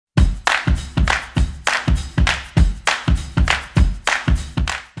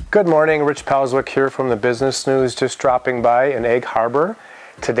Good morning, Rich Palzewic here from the Business News, just dropping by in Egg Harbor.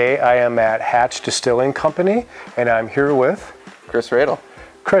 Today I am at Hatch Distilling Company and I'm here with Chris Radel.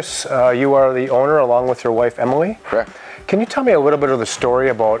 Chris, you are the owner along with your wife Emily? Correct. Can you tell me a little bit of the story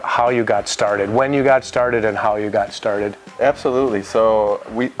about how you got started, when you got started and how you got started? Absolutely. So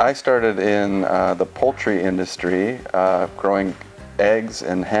I started in the poultry industry, growing eggs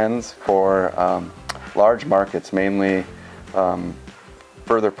and hens for large markets, mainly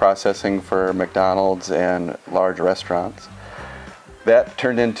further processing for McDonald's and large restaurants. That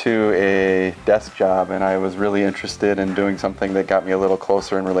turned into a desk job, and I was really interested in doing something that got me a little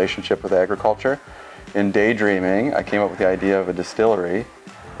closer in relationship with agriculture. In daydreaming, I came up with the idea of a distillery,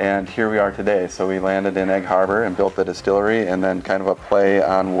 and here we are today. So we landed in Egg Harbor and built the distillery, and then kind of a play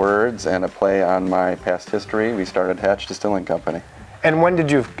on words and a play on my past history, we started Hatch Distilling Company. And when did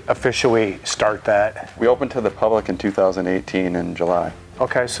you officially start that? We opened to the public in 2018 in July.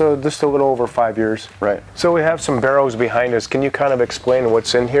 Okay, so just a little over 5 years. Right. So we have some barrels behind us. Can you kind of explain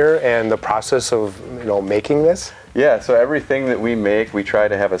what's in here and the process of, making this? Yeah, so everything that we make, we try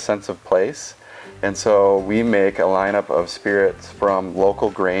to have a sense of place. And so we make a lineup of spirits from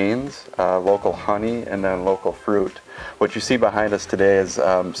local grains, local honey, and then local fruit. What you see behind us today is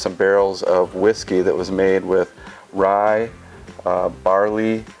some barrels of whiskey that was made with rye,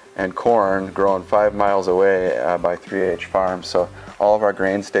 barley, and corn grown 5 miles away by 3H Farms. So all of our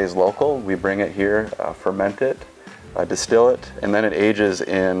grain stays local. We bring it here, ferment it, distill it, and then it ages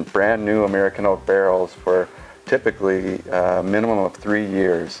in brand new American oak barrels for typically a minimum of 3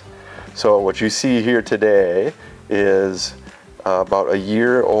 years. So what you see here today is about a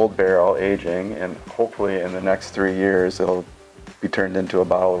year-old barrel aging, and hopefully in the next 3 years it'll be turned into a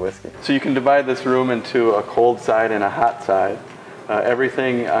bottle of whiskey. So you can divide this room into a cold side and a hot side.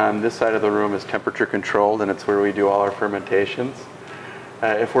 Everything on this side of the room is temperature controlled, and it's where we do all our fermentations.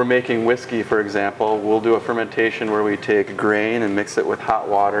 If we're making whiskey, for example, we'll do a fermentation where we take grain and mix it with hot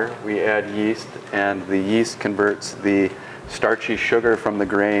water. We add yeast, and the yeast converts the starchy sugar from the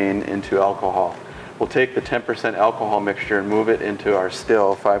grain into alcohol. We'll take the 10% alcohol mixture and move it into our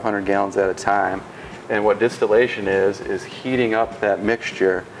still, 500 gallons at a time. And what distillation is heating up that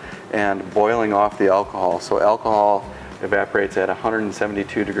mixture and boiling off the alcohol. So alcohol evaporates at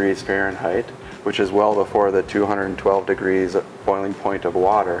 172 degrees Fahrenheit, which is well before the 212 degrees boiling point of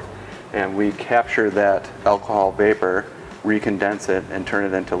water. And we capture that alcohol vapor, recondense it, and turn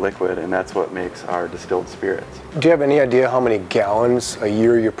it into liquid, and that's what makes our distilled spirits. Do you have any idea how many gallons a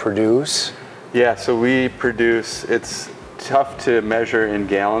year you produce? Yeah, so we produce, it's tough to measure in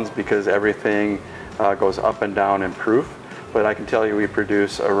gallons because everything goes up and down in proof. But I can tell you we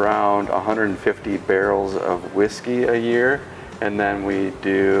produce around 150 barrels of whiskey a year, and then we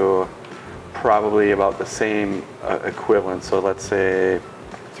do probably about the same equivalent, so let's say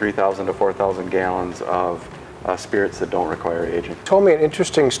 3,000 to 4,000 gallons of spirits that don't require aging. You told me an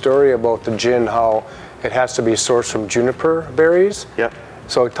interesting story about the gin, how it has to be sourced from juniper berries. Yep.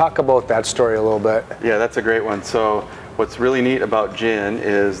 So talk about that story a little bit. Yeah, that's a great one. So what's really neat about gin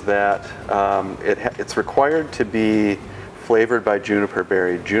is that it's required to be flavored by juniper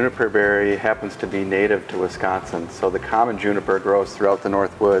berry. Juniper berry happens to be native to Wisconsin, so the common juniper grows throughout the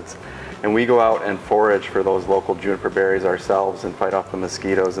North Woods, and we go out and forage for those local juniper berries ourselves and fight off the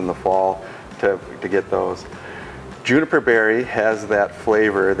mosquitoes in the fall to get those. Juniper berry has that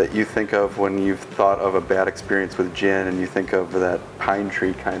flavor that you think of when you've thought of a bad experience with gin, and you think of that pine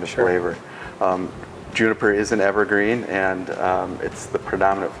tree kind of flavor. Juniper is an evergreen, and it's the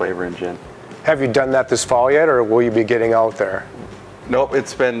predominant flavor in gin. Have you done that this fall yet, or will you be getting out there? Nope,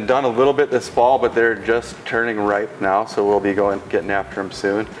 it's been done a little bit this fall, but they're just turning ripe now, so we'll be getting after them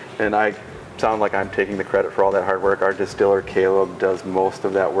soon. And I sound like I'm taking the credit for all that hard work. Our distiller, Caleb, does most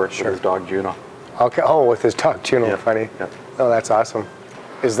of that work with his dog, Juno. Okay, oh, with his dog, Juno, Yep. funny. Yep. Oh, that's awesome.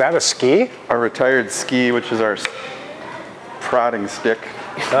 Is that a ski? Our retired ski, which is our prodding stick.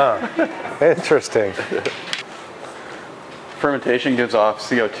 Oh, interesting. Fermentation gives off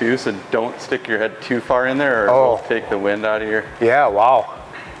CO2, so don't stick your head too far in there, or it'll take the wind out of your. Yeah, wow.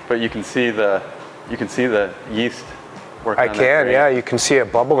 But you can see the yeast working. I can, yeah. You can see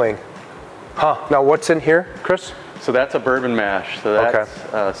it bubbling. Huh. Now, what's in here, Chris? So that's a bourbon mash. So that's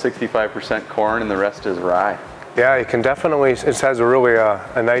 65% corn, and the rest is rye. Yeah, you can definitely. It has a really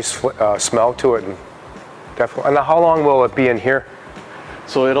a nice smell to it, and definitely. And how long will it be in here?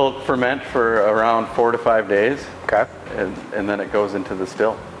 So it'll ferment for around 4 to 5 days. Okay. And then it goes into the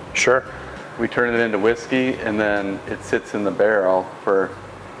still. Sure. We turn it into whiskey, and then it sits in the barrel for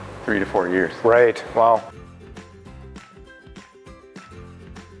 3 to 4 years. Right. Wow.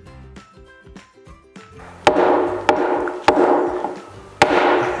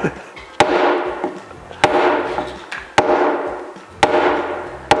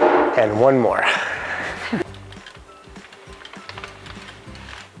 And one more. There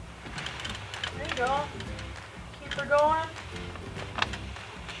you go. Keep her going.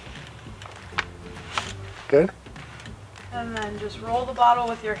 Good. And then just roll the bottle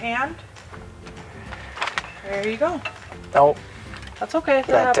with your hand. There you go. Oh, That's okay if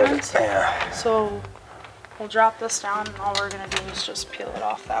that that did happens. it. Yeah. So we'll drop this down and all we're gonna do is just peel it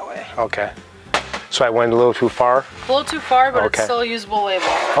off that way. Okay. So I went a little too far? A little too far, but Okay. it's still a usable label.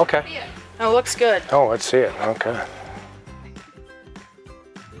 Okay. It looks good. Oh, let's see it. Okay.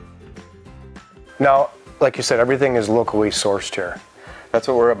 Now, like you said, everything is locally sourced here. That's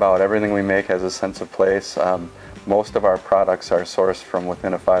what we're about. Everything we make has a sense of place. Most of our products are sourced from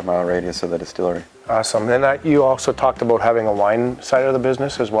within a 5-mile radius of the distillery. Awesome. Then you also talked about having a wine side of the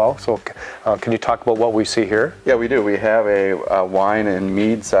business as well. So can you talk about what we see here? Yeah, we do. We have a wine and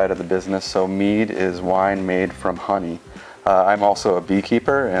mead side of the business. So mead is wine made from honey. I'm also a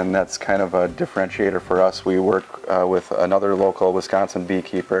beekeeper, and that's kind of a differentiator for us. We work with another local Wisconsin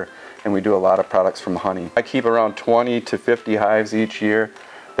beekeeper, and we do a lot of products from honey. I keep around 20 to 50 hives each year.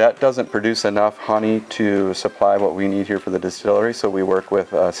 That doesn't produce enough honey to supply what we need here for the distillery, so we work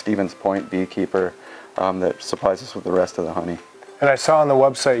with Stevens Point beekeeper that supplies us with the rest of the honey. And I saw on the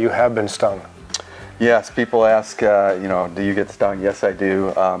website you have been stung. Yes, people ask, do you get stung? Yes, I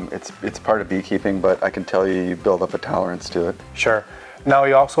do. It's part of beekeeping, but I can tell you build up a tolerance to it. Sure. Now,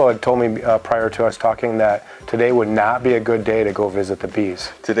 you also had told me prior to us talking that today would not be a good day to go visit the bees.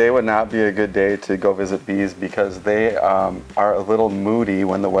 Today would not be a good day to go visit bees because they are a little moody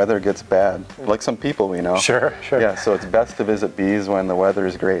when the weather gets bad, like some people we know. Sure, sure. Yeah, so it's best to visit bees when the weather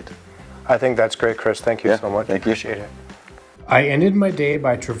is great. I think that's great, Chris. Thank you so much. Thank you. Appreciate it. I ended my day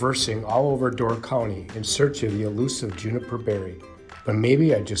by traversing all over Door County in search of the elusive juniper berry, but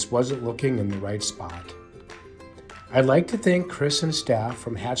maybe I just wasn't looking in the right spot. I'd like to thank Chris and staff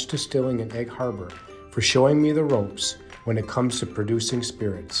from Hatch Distilling in Egg Harbor for showing me the ropes when it comes to producing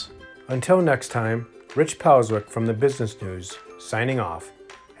spirits. Until next time, Rich Palzewic from the Business News, signing off.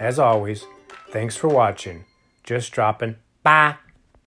 As always, thanks for watching. Just dropping. Bye.